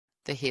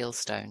The Heel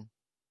Stone.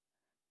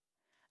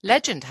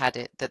 Legend had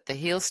it that the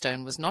Heel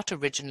Stone was not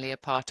originally a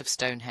part of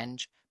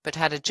Stonehenge, but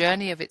had a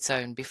journey of its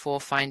own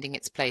before finding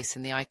its place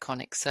in the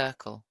iconic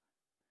circle.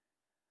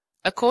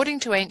 According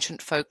to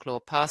ancient folklore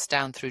passed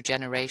down through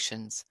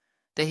generations,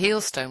 the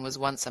Heel Stone was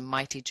once a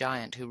mighty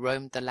giant who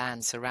roamed the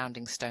land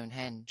surrounding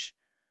Stonehenge.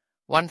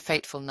 One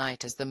fateful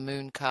night, as the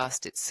moon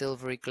cast its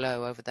silvery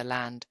glow over the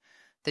land,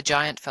 the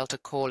giant felt a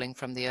calling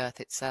from the earth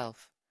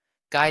itself.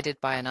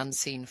 Guided by an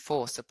unseen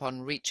force,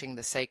 upon reaching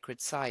the sacred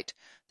site,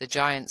 the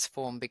giant's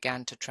form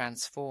began to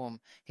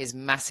transform, his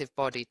massive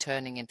body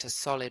turning into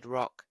solid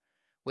rock.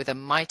 With a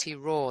mighty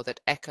roar that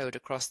echoed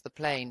across the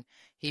plain,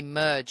 he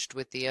merged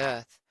with the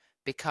earth,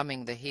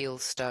 becoming the Heel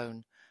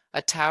Stone,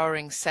 a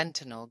towering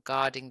sentinel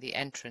guarding the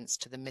entrance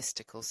to the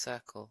mystical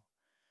circle.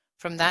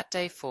 From that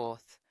day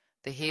forth,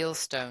 the Heel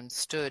Stone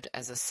stood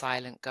as a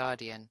silent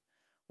guardian,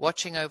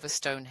 watching over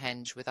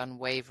Stonehenge with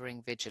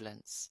unwavering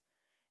vigilance.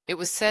 It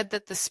was said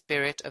that the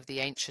spirit of the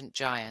ancient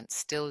giant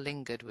still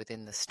lingered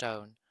within the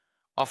stone,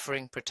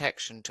 offering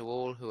protection to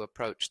all who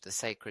approached the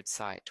sacred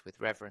site with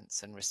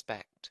reverence and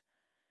respect.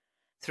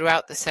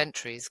 Throughout the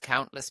centuries,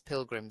 countless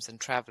pilgrims and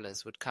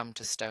travellers would come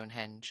to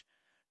Stonehenge,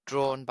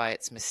 drawn by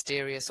its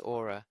mysterious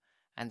aura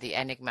and the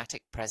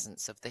enigmatic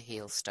presence of the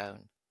Heel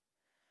Stone.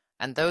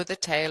 And though the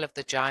tale of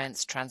the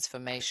giant's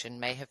transformation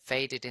may have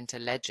faded into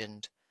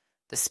legend,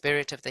 the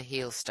spirit of the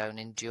Heel Stone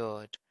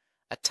endured,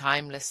 a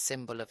timeless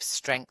symbol of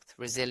strength,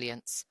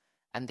 resilience,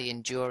 and the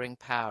enduring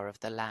power of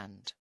the land.